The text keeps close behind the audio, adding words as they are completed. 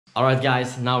Alright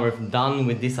guys, now we're done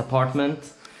with this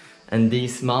apartment and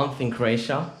this month in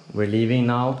Croatia. We're leaving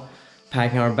now,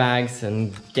 packing our bags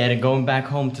and going back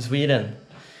home to Sweden.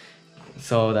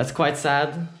 So that's quite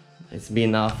sad. It's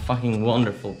been a fucking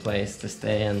wonderful place to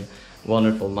stay and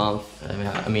wonderful month.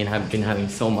 I mean, I've been having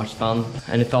so much fun.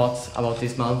 Any thoughts about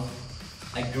this month?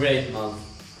 A great month.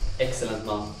 Excellent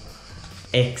month.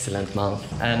 Excellent month.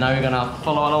 And now we're gonna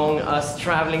follow along us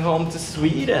traveling home to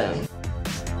Sweden.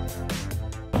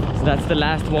 So that's the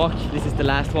last walk. This is the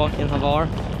last walk in Hvar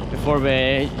before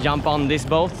we jump on this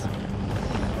boat.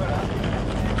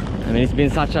 I mean, it's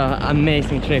been such an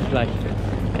amazing trip. Like,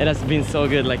 it has been so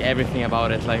good, like everything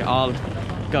about it. Like all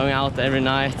going out every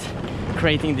night,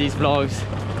 creating these vlogs,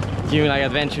 doing like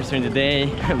adventures during the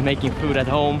day, making food at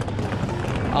home.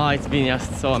 Oh, it's been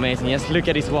just so amazing. Just look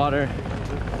at this water.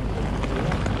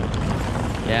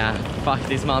 Yeah, fuck,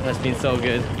 this month has been so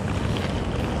good.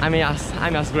 I mean,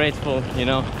 I'm just grateful, you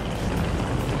know.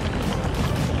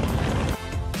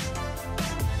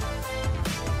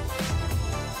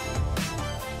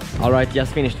 Alright,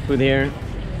 just finished food here.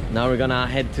 Now we're gonna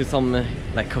head to some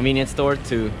like convenience store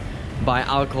to buy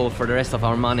alcohol for the rest of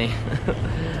our money.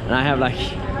 And I have like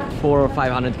 400 or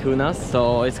 500 kunas,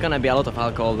 so it's gonna be a lot of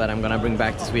alcohol that I'm gonna bring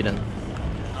back to Sweden.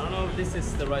 I don't know if this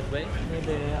is the right way.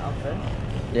 Maybe up there?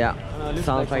 Yeah,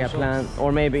 sounds like a plan.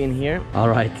 Or maybe in here.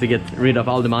 Alright, to get rid of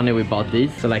all the money we bought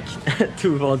these. So like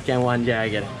 2 vodka and 1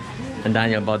 Jäger. And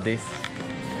Daniel bought this.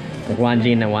 Like 1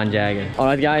 gin and 1 Jäger.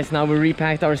 Alright guys, now we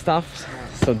repacked our stuff.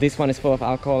 So this one is full of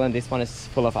alcohol and this one is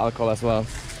full of alcohol as well.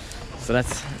 So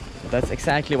that's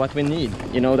exactly what we need.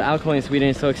 You know, the alcohol in Sweden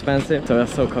is so expensive, so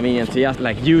it's so convenient to just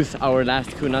like use our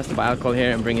last kunas to buy alcohol here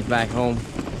and bring it back home.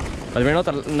 But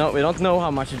we don't know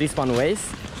how much this one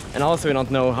weighs, and also we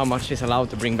don't know how much is allowed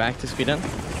to bring back to Sweden.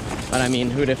 But I mean,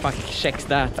 who the fuck checks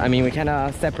that? I mean, we kind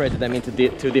of separated them into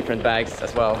 2 different bags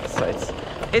as well, so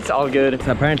it's all good.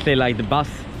 So apparently, like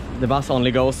the bus only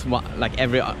goes like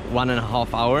every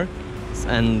 1.5 hours.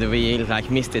 And we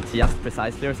like missed it just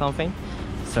precisely or something,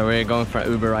 so we're going for an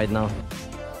Uber right now.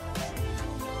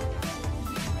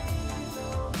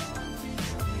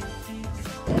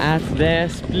 At the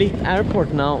Split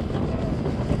airport now.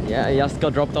 Yeah, I just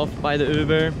got dropped off by the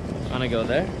Uber. Gonna go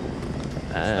there.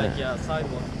 It's like a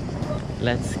sidewalk.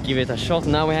 Let's give it a shot.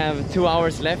 Now we have 2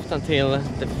 hours left until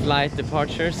the flight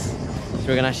departures, so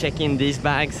we're gonna check in these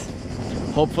bags.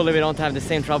 Hopefully we don't have the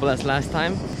same trouble as last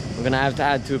time. We're gonna have to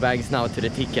add 2 bags now to the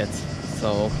ticket,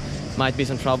 so might be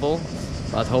some trouble,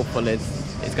 but hopefully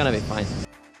it's gonna be fine.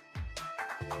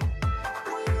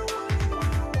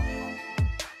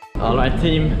 All right,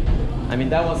 team. I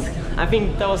mean, I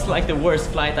think that was like the worst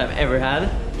flight I've ever had.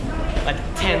 Like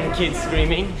 10 kids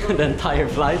screaming the entire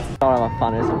flight. Ja, vad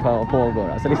fan är det som pågår?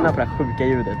 Alltså lyssna på det här sjuka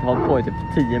ljudet. Det har hållit på i typ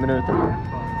 10 minuter.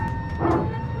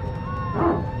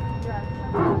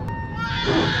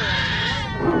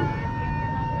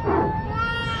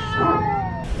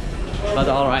 But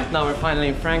alright, now we're finally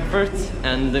in Frankfurt,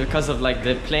 and because of like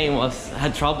the plane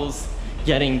had troubles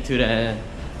getting to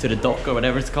the dock or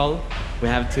whatever it's called, we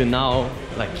have to now,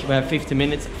 like, we have 15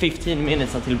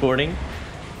 minutes until boarding,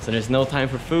 so there's no time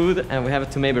for food, and we have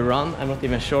to maybe run. I'm not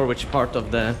even sure which part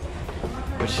of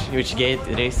which gate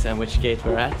it is and which gate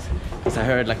we're at, because I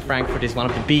heard like Frankfurt is one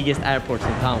of the biggest airports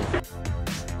in town.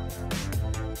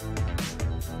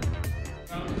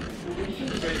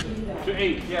 To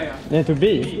A, yeah. Yeah, to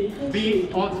B? B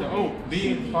also. Oh, B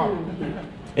is far.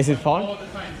 Is it far? Follow the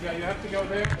signs. Yeah, you have to go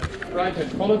there. Right,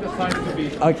 and follow the signs to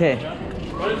B. Okay. Yeah.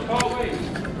 But it's far away.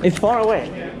 It's far away?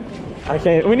 Yeah.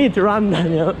 Okay, we need to run,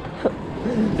 Daniel.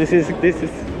 This is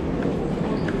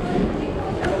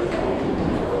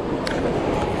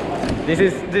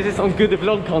some good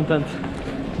vlog content.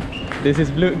 This is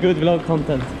good vlog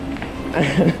content.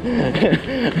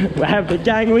 We have the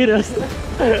gang with us.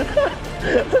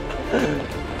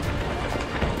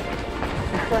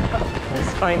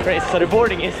 It's fine, crazy. So the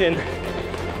boarding is in.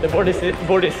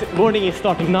 Boarding is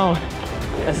starting now.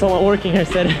 And someone working here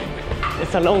said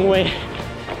it's a long way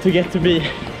to get to B.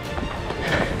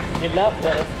 He laughed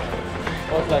at us.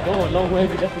 I was like, oh, a long way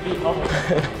to get to B. Oh.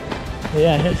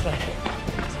 Yeah, it's like,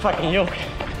 it's a fucking joke.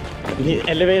 We need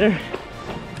elevator.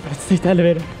 Let's take the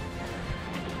elevator.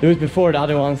 Do it before the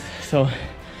other ones, so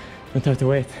don't have to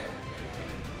wait.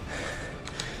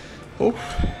 Oh.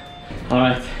 All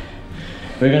right,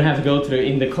 we're gonna have to go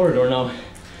in the corridor now.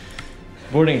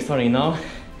 Boarding is starting now.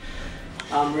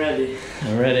 I'm ready.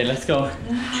 I'm ready, let's go.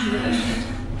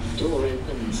 Door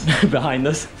opens. Behind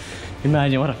us.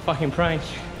 Imagine, what a fucking prank.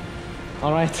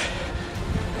 All right.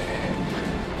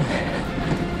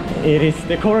 It is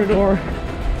the corridor.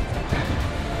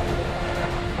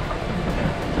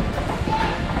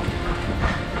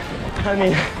 I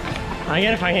mean, I'm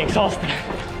getting fucking exhausted.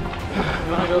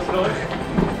 You wanna go slower?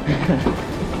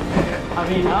 I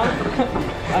mean, I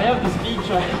have the speed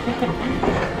track.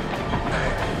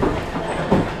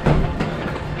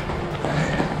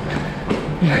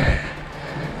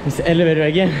 This elevator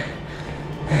again.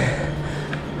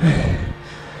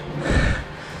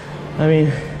 I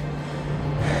mean,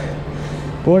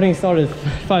 boarding started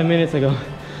 5 minutes ago.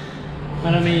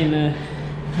 And I mean,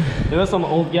 there were some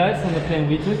old guys on the plane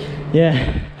we took. Yeah.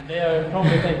 And they are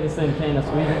probably taking the same plane as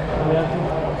we have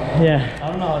to. Yeah. I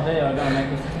don't know how they are gonna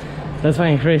make it. That's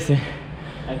fucking crazy.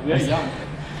 Like, we're young.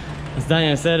 As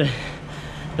Daniel said,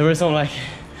 there were some like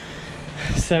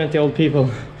 70 old people,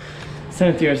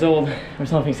 70 years old or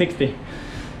something, 60,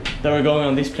 that were going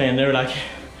on this plane. They were like,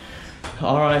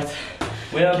 all right,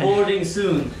 We are boarding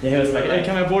soon. yeah, he was like, hey,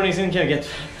 can I boarding soon? Can I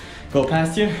go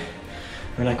past you?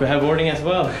 We're like, we have boarding as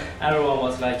well. Everyone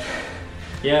was like,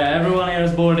 yeah, everyone here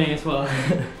is boarding as well.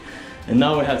 And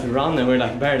now we have to run and we're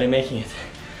like barely making it.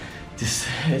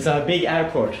 It's a big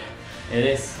airport. It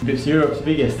is. It's Europe's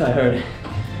biggest, I heard.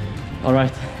 All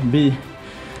right, B.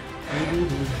 I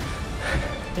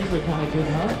think we're kind of good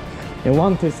now. Yeah,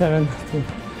 1 to 7.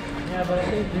 Yeah, but I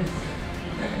think this...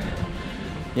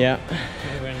 Yeah.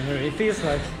 We're in a hurry. It feels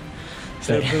like It's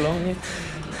they're like- prolonging it.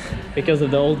 Because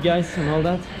of the old guys and all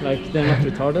that. Like, they're not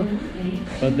retarded.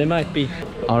 But they might be.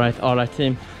 All right,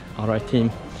 team. All right,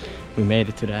 team. We made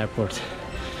it to the airport.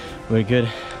 We're good.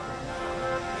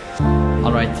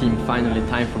 All right, team. Finally,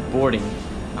 time for boarding.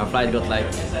 Our flight got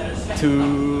like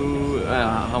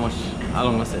how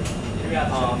long was it?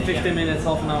 15 minutes,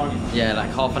 half an hour. Yeah,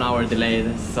 like half an hour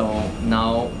delayed. So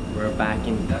now we're back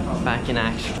in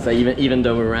action. So even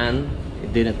though we ran,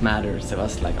 it didn't matter. So it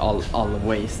was like all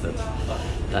wasted.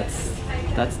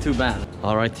 That's too bad.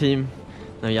 All right, team.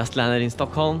 Now we just landed in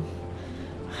Stockholm.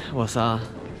 It was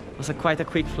quite a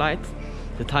quick flight.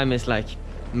 The time is like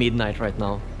midnight right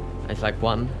now. It's like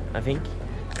 1, I think.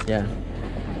 Yeah.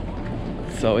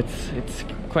 So it's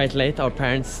quite late. Our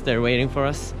parents, they're waiting for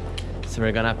us. So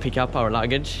we're gonna pick up our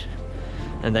luggage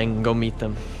and then go meet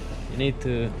them. You need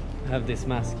to have this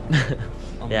mask.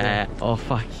 Yeah. Oh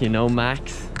fuck, you know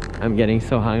Max? I'm getting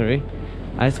so hungry.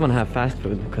 I just wanna have fast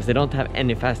food because they don't have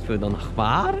any fast food on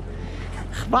Chvar.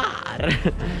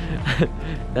 Chvar.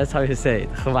 That's how you say it.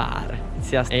 Chvar.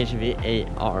 It's just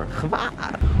H-V-A-R. Chvar.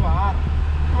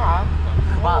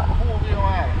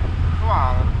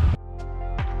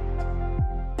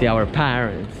 See our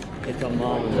parents. It's a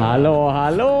mom. Hallå,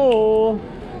 hallå!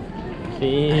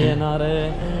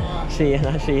 Tjenare.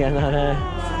 Tjenare.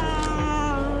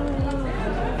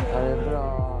 Ja, det är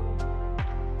bra.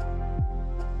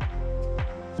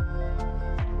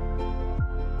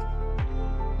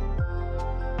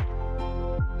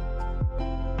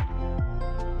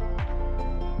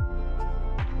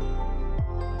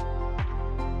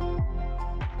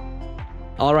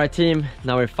 All right, team.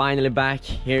 Now we're finally back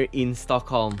here in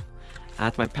Stockholm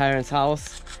at my parents'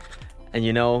 house, and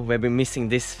you know we've been missing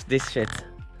this shit,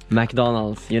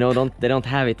 McDonald's. You know, they don't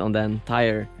have it on the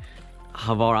entire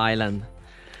Hvar Island.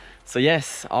 So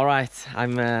yes, all right.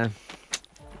 I'm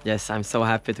so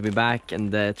happy to be back,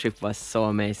 and the trip was so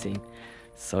amazing.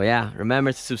 So yeah,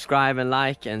 remember to subscribe and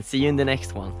like, and see you in the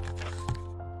next one.